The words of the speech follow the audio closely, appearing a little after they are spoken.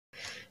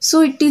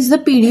So it is the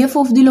PDF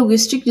of the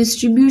logistic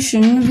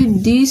distribution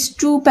with these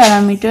two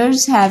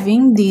parameters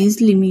having these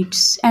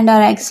limits, and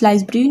our x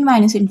lies between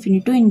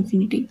 -infinity to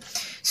infinity.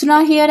 So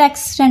now here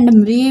x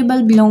random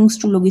variable belongs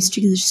to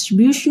logistic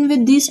distribution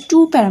with these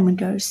two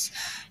parameters.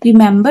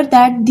 Remember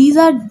that these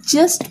are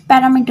just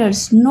parameters,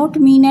 not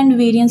mean and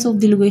variance of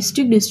the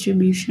logistic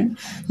distribution.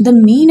 The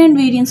mean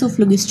and variance of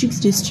logistic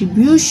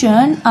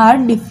distribution are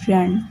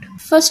different.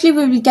 Firstly,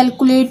 we will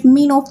calculate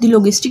mean of the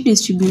logistic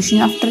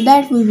distribution. After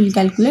that, we will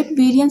calculate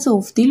variance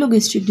of the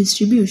logistic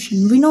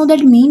distribution. We know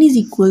that mean is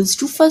equals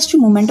to first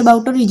moment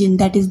about origin,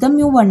 that is the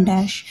mu1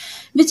 dash,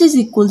 which is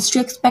equals to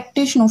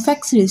expectation of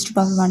x raised to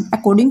power 1.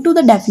 According to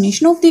the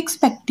definition of the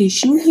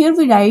expectation, here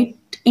we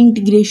write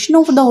integration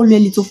of the all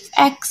values of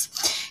x.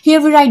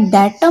 Here we write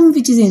that term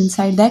which is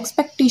inside the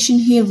expectation.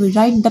 Here we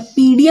write the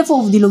PDF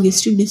of the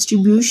logistic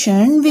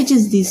distribution, which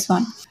is this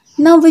one.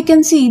 Now we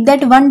can see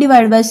that 1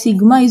 divided by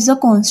sigma is a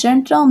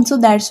constant term, so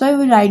that's why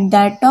we write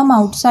that term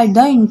outside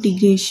the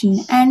integration.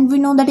 And we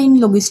know that in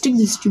logistic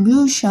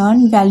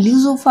distribution,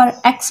 values of our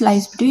x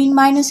lies between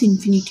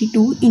 -infinity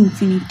to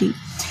infinity.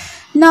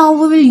 Now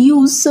we will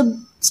use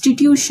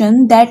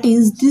substitution, that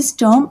is this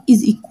term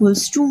is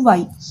equals to y,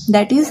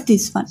 that is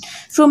this one.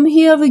 From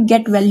here we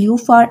get value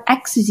for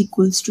x is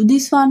equals to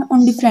this one.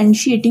 On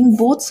differentiating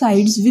both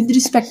sides with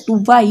respect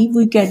to y,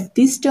 we get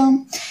this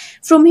term.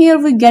 From here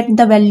we get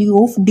the value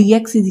of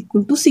dx is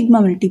equal to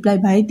sigma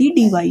multiplied by the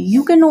dy.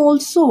 You can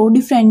also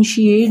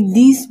differentiate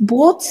these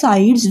both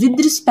sides with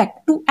respect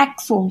to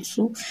x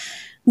also.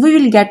 We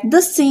will get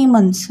the same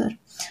answer.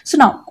 So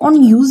now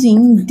on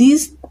using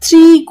these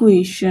three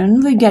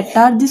equations, we get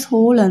this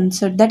whole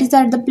answer. That is,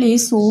 at the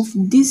place of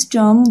this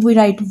term we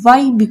write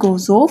y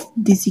because of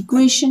this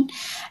equation.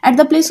 At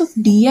the place of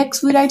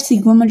dx we write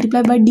sigma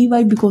multiplied by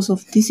dy because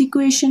of this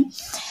equation.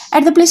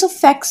 At the place of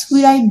x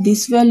we write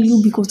this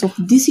value because of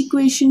this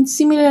equation.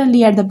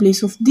 Similarly, at the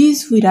place of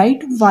this we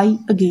write y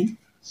again.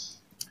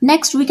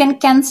 Next we can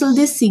cancel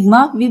this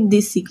sigma with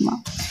this sigma.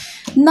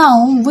 Now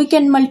we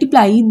can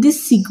multiply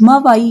this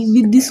sigma y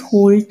with this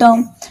whole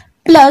term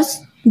plus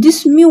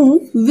this mu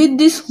with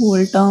this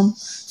whole term,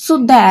 so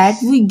that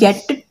we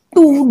get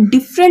two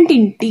different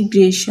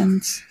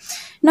integrations.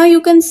 Now you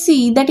can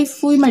see that if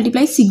we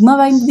multiply sigma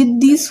y with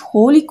this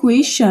whole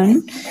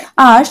equation,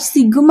 our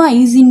sigma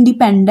is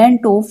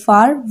independent of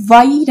our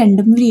y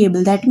random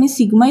variable. That means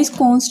sigma is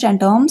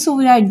constant term, so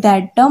we write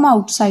that term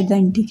outside the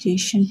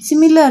integration.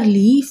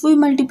 Similarly, if we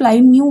multiply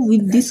mu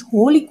with this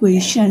whole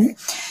equation,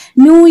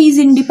 mu is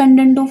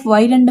independent of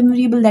y random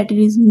variable, that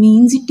is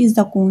means it is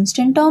the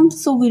constant term,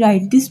 so we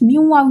write this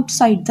mu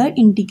outside the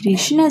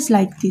integration as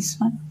like this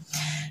one.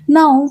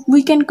 Now we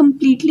can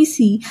completely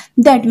see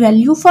that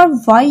value for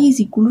y is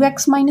equal to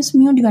x minus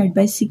mu divided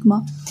by sigma.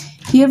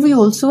 Here we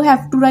also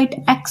have to write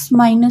x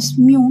minus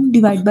mu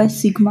divided by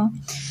sigma.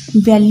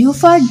 Value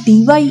for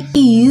dy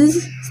is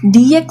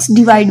dx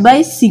divided by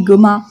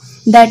sigma.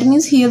 That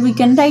means here we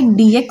can write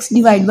dx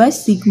divided by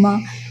sigma.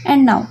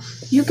 And now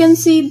you can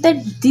see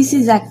that this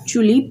is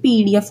actually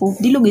PDF of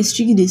the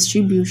logistic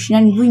distribution,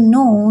 and we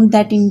know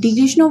that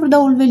integration over the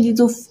all values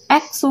of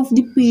x of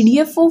the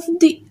PDF of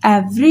the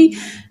every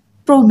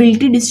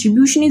probability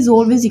distribution is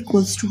always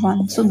equals to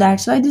 1. So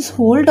that's why this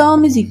whole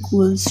term is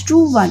equals to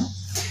 1.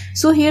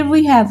 So here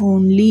we have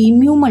only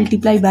mu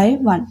multiplied by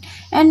 1.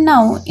 And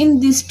now in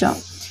this term,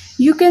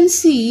 you can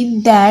see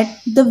that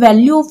the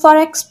value of our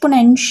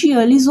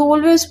exponential is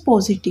always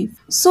positive.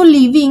 So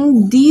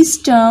leaving this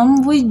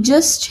term, we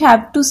just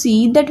have to see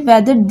that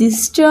whether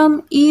this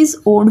term is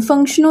odd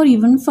function or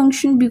even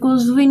function,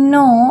 because we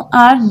know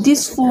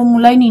this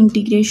formula in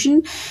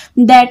integration,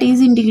 that is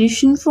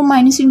integration from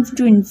 -infinity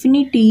to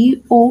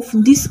infinity of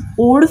this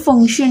odd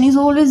function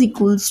is always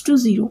equals to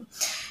 0.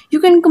 You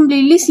can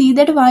completely see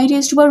that y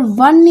raised to power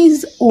 1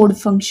 is odd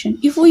function.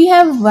 If we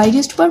have y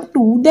raised to power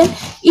 2, then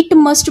it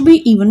must be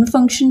even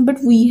function,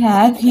 but we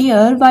have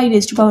here y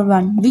raised to power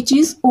 1, which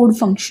is odd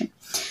function.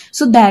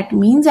 So that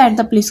means at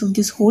the place of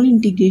this whole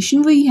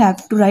integration, we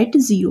have to write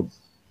 0.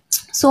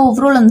 So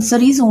overall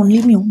answer is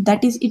only mu,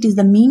 that is, it is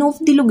the mean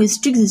of the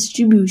logistic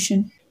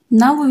distribution.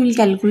 Now we will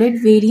calculate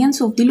variance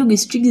of the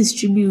logistic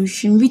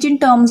distribution, which in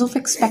terms of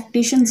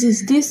expectations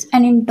is this,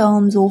 and in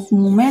terms of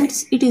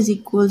moments it is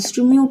equals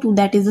to mu2,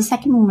 that is the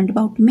second moment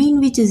about mean,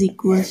 which is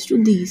equals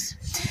to these.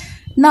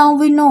 Now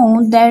we know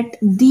that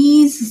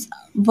these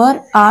were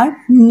our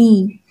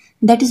mean,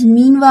 that is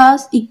mean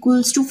was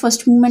equals to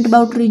first moment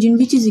about origin,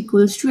 which is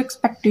equals to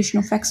expectation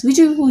of x, which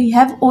we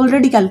have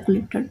already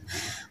calculated.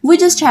 We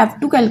just have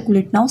to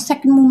calculate now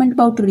second moment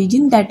about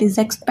origin, that is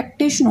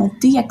expectation of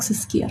the x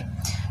square.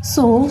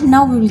 So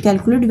now we will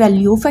calculate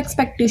value of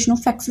expectation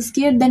of x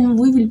square, then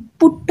we will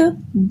put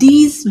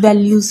these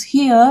values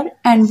here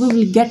and we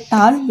will get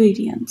our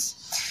variance.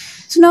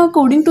 So now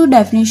according to the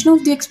definition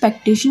of the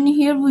expectation,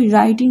 here we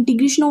write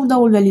integration of the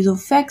all values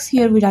of x.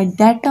 Here we write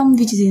that term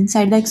which is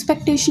inside the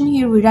expectation.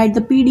 Here we write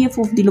the PDF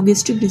of the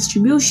logistic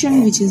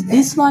distribution, which is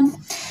this one.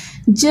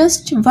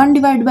 Just 1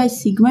 divided by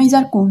sigma is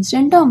our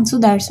constant term, so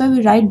that's why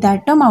we write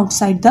that term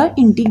outside the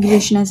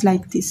integration as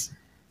like this.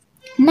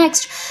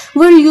 Next,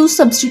 we'll use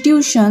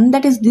substitution,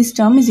 that is this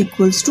term is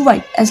equals to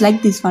y, as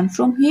like this one.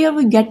 From here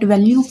we get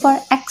value for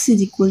x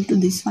is equal to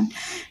this one.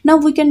 Now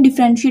we can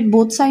differentiate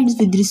both sides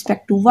with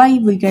respect to y,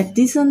 we get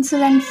this answer,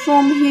 and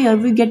from here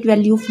we get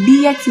value of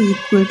dx is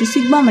equal to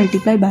sigma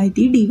multiplied by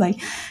the dy.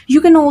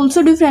 You can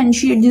also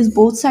differentiate these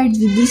both sides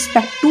with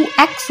respect to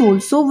x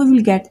also, we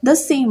will get the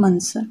same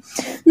answer.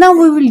 Now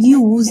we will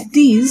use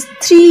these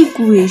three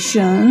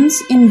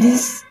equations in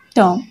this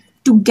term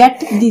to get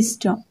this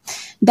term.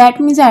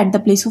 That means at the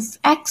place of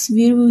x,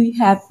 where we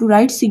have to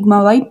write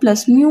sigma y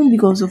plus mu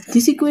because of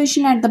this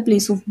equation. At the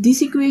place of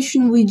this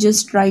equation, we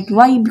just write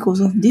y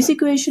because of this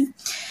equation.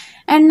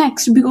 And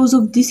next, because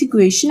of this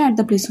equation, at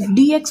the place of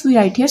dx, we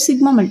write here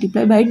sigma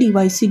multiplied by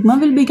dy. Sigma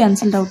will be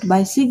cancelled out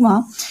by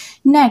sigma.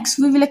 Next,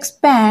 we will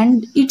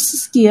expand its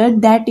square,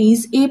 that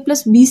is a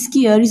plus b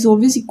square is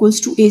always equals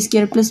to a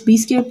square plus b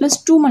square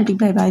plus 2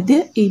 multiplied by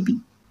the ab.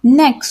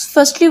 Next,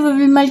 firstly we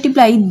will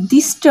multiply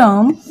this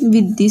term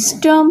with this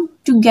term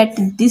to get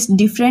this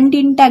different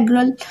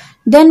integral.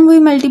 Then we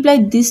multiply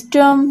this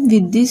term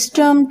with this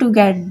term to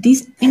get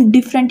this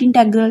different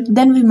integral.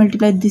 Then we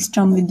multiply this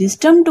term with this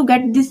term to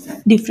get this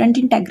different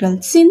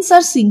integral. Since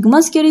our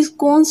sigma square is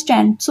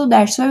constant, so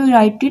that's why we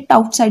write it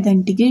outside the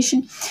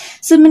integration.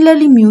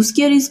 Similarly, mu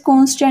square is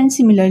constant.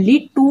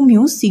 Similarly, 2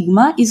 mu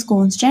sigma is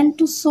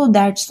constant. So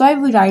that's why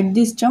we write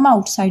this term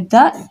outside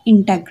the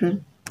integral.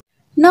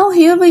 Now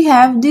here we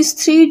have these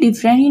three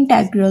different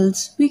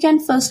integrals. We can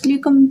firstly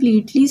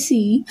completely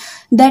see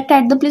that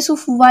at the place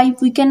of y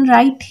we can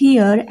write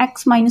here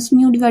x minus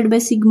mu divided by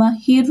sigma.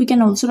 Here we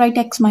can also write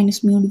x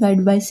minus mu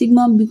divided by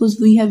sigma because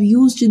we have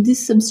used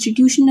this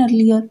substitution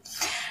earlier.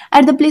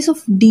 At the place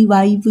of dy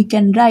we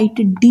can write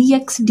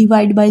dx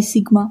divided by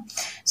sigma.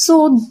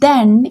 So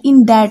then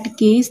in that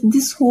case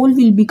this whole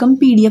will become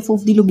PDF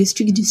of the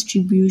logistic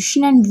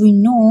distribution, and we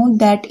know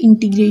that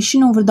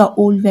integration over the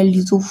all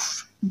values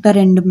of the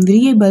random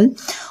variable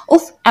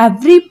of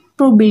every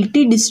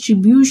probability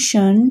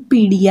distribution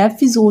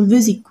PDF is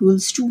always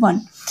equals to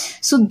 1.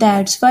 So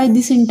that's why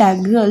this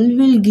integral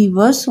will give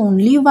us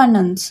only one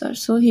answer.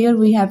 So here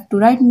we have to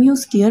write mu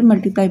square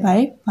multiplied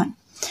by 1.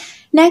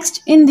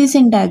 Next, in this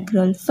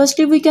integral,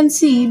 firstly we can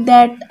see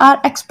that our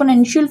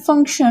exponential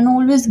function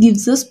always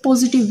gives us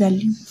positive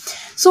value.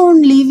 So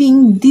on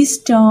leaving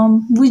this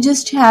term, we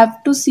just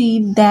have to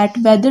see that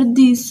whether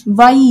this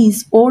y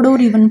is odd or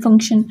even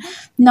function.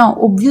 Now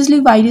obviously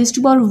y raised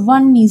to power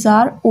 1 is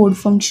our odd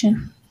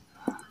function.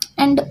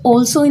 And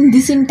also in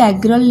this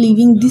integral,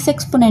 leaving this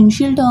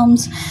exponential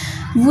terms,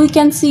 we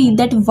can see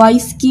that y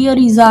square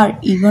is our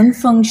even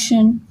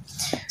function.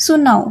 So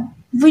now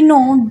we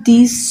know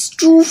these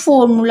two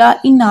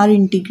formula in our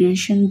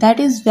integration, that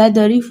is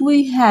whether if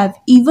we have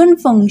even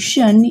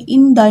function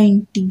in the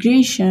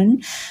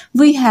integration,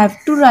 we have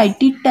to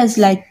write it as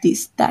like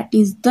this, that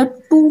is the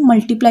 2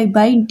 multiplied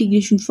by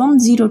integration from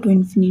 0 to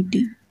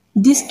infinity,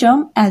 this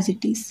term as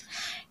it is.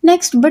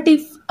 Next, but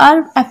if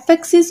our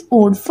fx is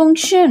odd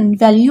function,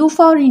 value of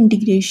our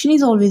integration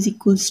is always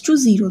equals to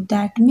 0.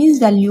 That means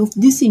value of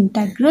this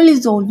integral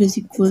is always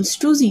equals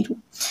to 0.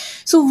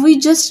 So we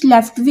just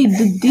left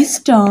with this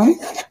term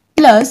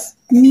plus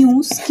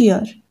mu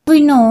square. We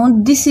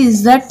know this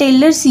is the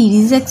Taylor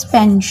series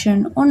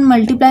expansion. On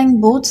multiplying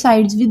both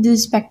sides with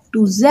respect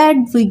to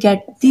z, we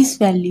get this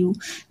value.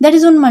 That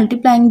is, on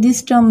multiplying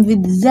this term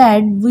with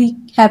z, we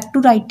have to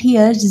write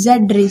here z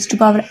raised to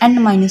power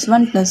n minus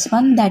 1 plus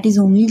 1. That is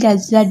only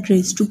as z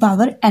raised to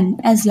power n,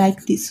 as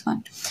like this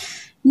one.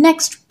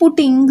 Next,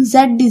 putting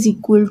z is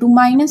equal to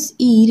minus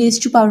e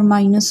raised to power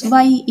minus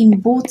y in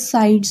both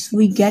sides,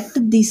 we get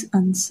this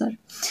answer.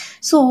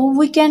 So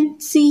we can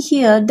see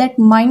here that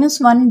minus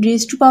 1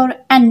 raised to power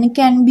n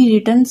can be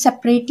written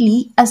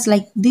separately as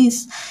like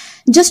this.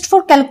 Just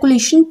for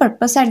calculation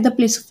purpose, at the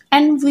place of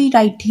n we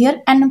write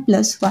here n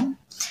plus 1.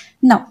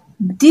 Now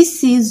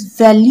this is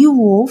value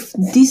of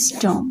this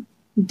term,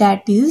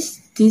 that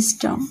is this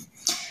term.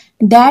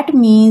 That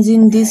means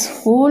in this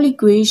whole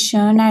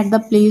equation, at the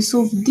place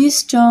of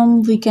this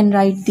term we can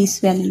write this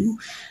value.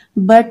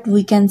 But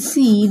we can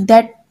see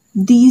that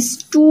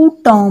these two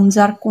terms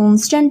are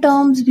constant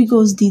terms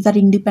because these are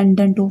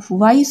independent of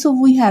y. So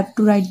we have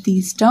to write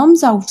these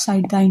terms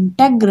outside the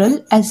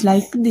integral as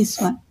like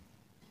this one.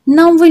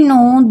 Now we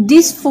know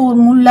this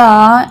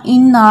formula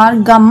in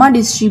our gamma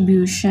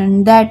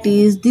distribution, that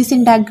is this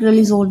integral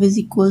is always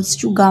equals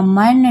to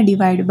gamma n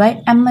divided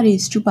by m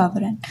raised to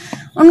power n.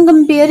 On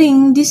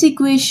comparing this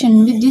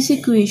equation with this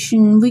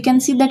equation, we can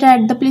see that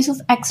at the place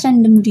of x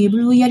random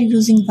variable we are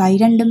using y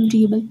random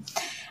variable.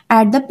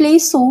 At the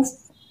place of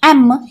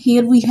m,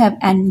 here we have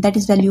n, that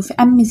is value of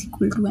m is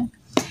equal to n.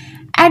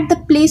 At the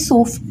place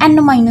of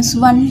n minus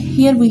 1,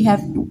 here we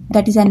have 2,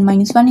 that is n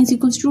minus 1 is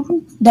equals to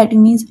 2, that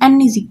means n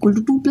is equal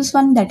to 2 plus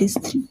 1, that is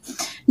 3.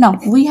 Now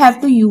we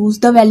have to use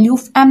the value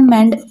of m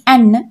and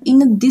n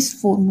in this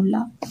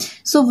formula.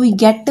 So we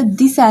get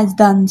this as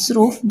the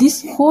answer of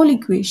this whole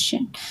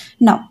equation.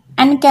 Now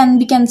n can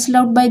be cancelled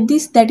out by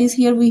this, that is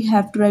here we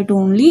have to write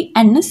only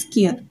n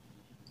square.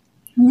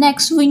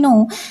 Next, we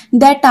know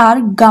that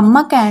our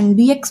gamma can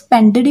be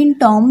expanded in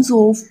terms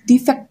of the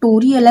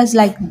factorial as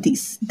like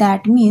this.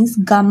 That means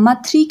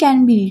gamma 3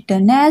 can be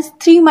written as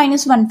 3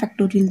 minus 1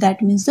 factorial.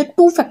 That means the 2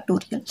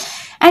 factorial.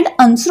 And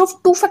answer of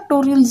 2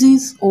 factorials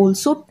is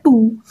also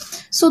 2.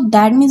 So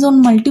that means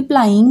on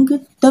multiplying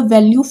the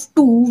value of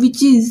 2,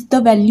 which is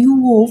the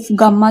value of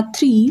gamma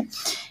 3,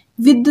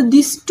 with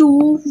this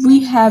 2,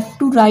 we have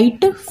to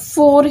write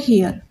 4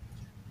 here.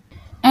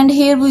 And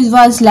here we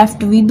was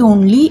left with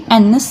only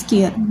n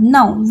square.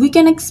 Now we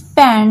can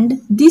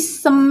expand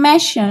this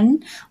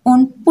summation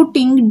on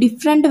putting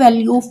different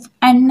value of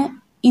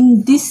n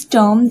in this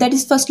term. That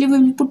is, firstly we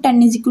will put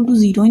n is equal to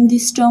 0 in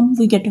this term,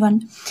 we get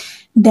 1.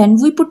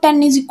 Then we put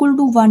n is equal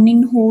to 1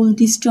 in whole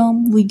this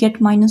term, we get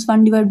minus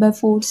 1 divided by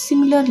 4.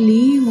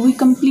 Similarly, we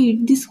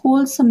complete this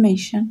whole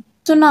summation.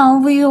 So now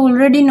we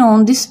already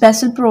know this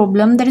special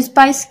problem, that is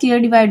pi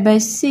square divided by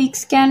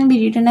 6 can be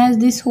written as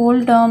this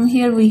whole term.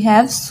 Here we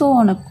have so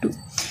on up to.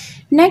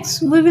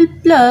 Next we will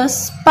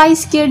plus pi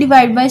square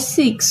divided by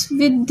 6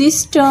 with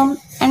this term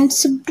and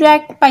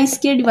subtract pi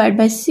square divided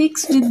by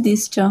 6 with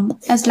this term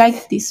as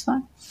like this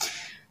one.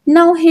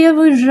 Now here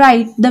we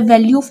write the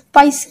value of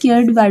pi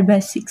square divided by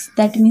 6,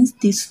 that means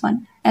this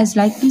one, as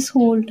like this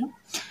whole term.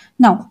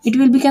 Now it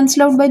will be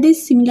cancelled out by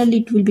this, similarly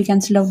it will be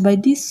cancelled out by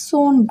this,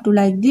 so on to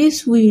like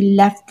this. We will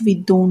left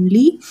with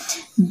only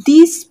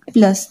this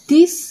plus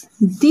this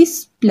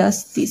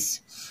plus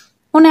this.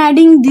 On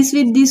adding this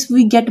with this,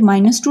 we get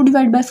minus 2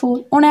 divided by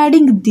 4. On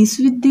adding this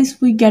with this,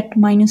 we get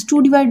minus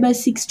 2 divided by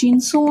 16,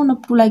 so on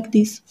up to like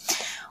this.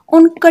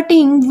 On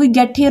cutting, we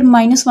get here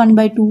minus 1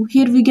 by 2,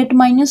 here we get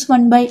minus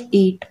 1 by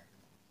 8.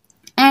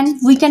 And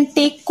we can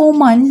take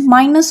common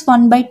minus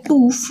 1 by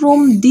 2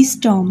 from these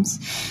terms.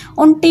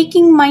 On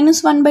taking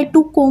minus 1 by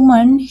 2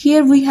 common,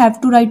 here we have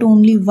to write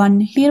only 1.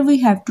 Here we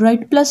have to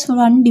write plus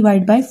 1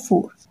 divided by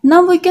 4.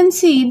 Now we can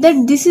see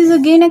that this is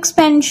again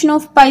expansion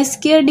of pi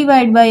square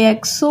divided by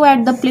x. So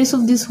at the place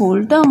of this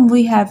whole term,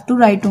 we have to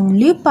write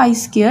only pi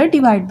square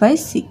divided by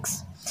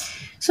 6.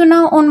 So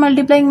now on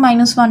multiplying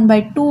minus 1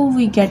 by 2,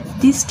 we get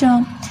this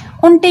term.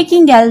 On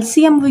taking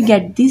LCM, we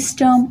get this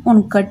term.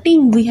 On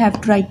cutting, we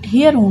have to write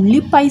here only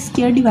pi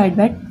square divided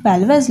by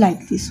 12 as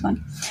like this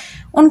one.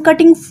 On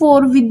cutting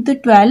 4 with the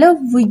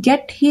 12, we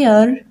get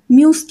here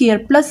mu square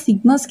plus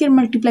sigma square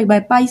multiplied by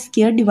pi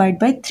square divided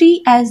by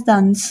 3 as the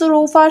answer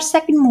of our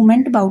second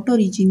moment about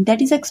origin,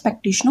 that is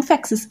expectation of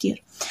x square.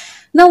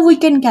 Now we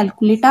can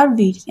calculate our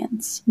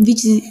variance,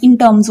 which is in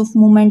terms of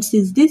moments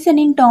is this, and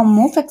in terms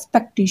of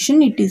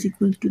expectation it is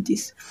equal to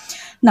this.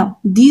 Now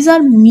these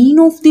are mean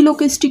of the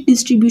logistic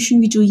distribution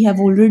which we have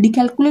already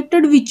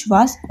calculated, which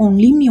was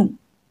only mu.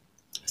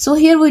 So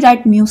here we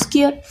write mu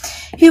square,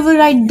 here we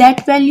write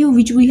that value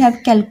which we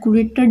have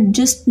calculated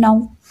just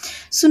now.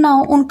 So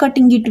now on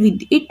cutting it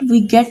with it,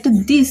 we get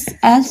this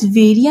as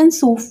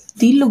variance of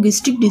the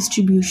logistic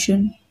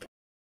distribution.